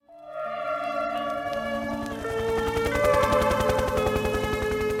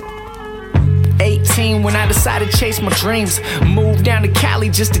18 when I decided to chase my dreams. Moved down to Cali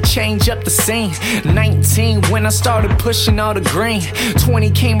just to change up the scene. 19 when I started pushing all the green. 20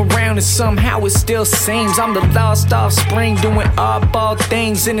 came around and somehow it still seems I'm the lost offspring, doing oddball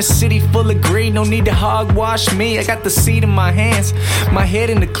things in a city full of greed. No need to hogwash me, I got the seat in my hands, my head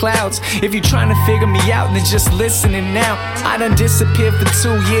in the clouds. If you're trying to figure me out, then just listening now. I done disappeared for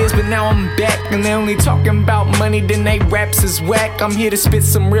 2 years, but now I'm back. And they only talking about money, then they raps is whack. I'm here to spit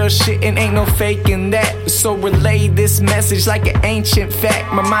some real shit and ain't no faking that. So relay this message like an ancient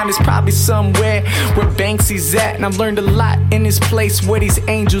fact. My mind is probably somewhere where Banksy's at, and I've learned a lot in this place where these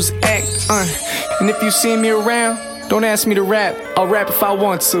angels act. And if you see me around, don't ask me to rap, I'll rap if I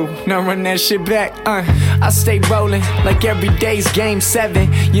want to. Now run that shit back. I stay rolling like every day's game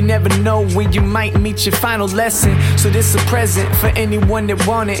 7. You never know when you might meet your final lesson. So this a present for anyone that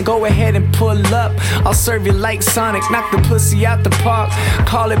want it. Go ahead and pull up, I'll serve you like Sonic. Knock the pussy out the park,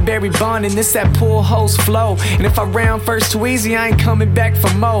 call it Barry Bond, and this that pool hoes flow. And if I round first too easy, I ain't coming back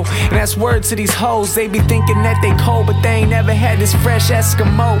for more. And that's word to these hoes, they be thinking that they cold, but they ain't never had this fresh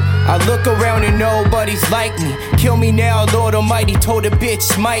Eskimo. I look around and nobody's like me. Kill me now, Lord Almighty told a bitch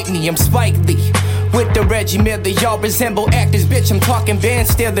smite me. I'm Spike Lee with the Reggie Miller. Y'all resemble actors, bitch. I'm talking band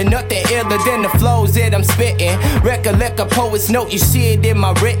stealing, nothing iller than the flows that I'm spitting. Recollect a poet's note, you see it in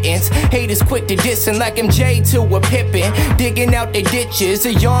my writtens. Haters quick to dissing like MJ to a Pippin. Digging out the ditches,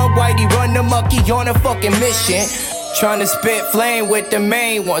 a young whitey run the monkey on a fucking mission. Tryna spit flame with the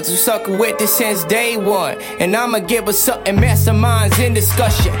main ones who sucker with it since day one. And I'ma give us something, masterminds in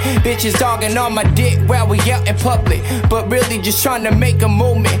discussion. Bitches dogging on my dick while we out in public, but really just tryna make a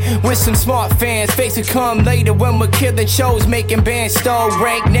movement with some smart fans. Face will come later when we're killing shows, making bands stole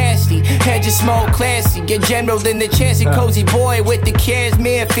rank nasty. Head just smoke classy, get general in the chancy. Cozy boy with the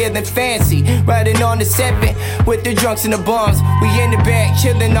Cashmere feeling fancy. Riding on the 7 with the drunks and the bums. We in the back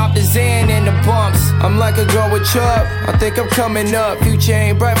chilling off the Xan and the bumps. I'm like a girl with Chubb, I think I'm coming up. Future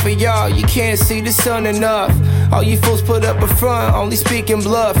ain't bright for y'all, you can't see the sun enough. All you fools put up a front, only speaking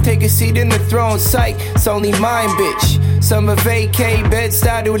bluff. Take a seat in the throne, psych, it's only mine, bitch. Summer vacay,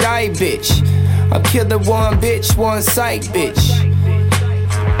 Bed-Stuy, I bitch. I'm killing one bitch, one psych, bitch.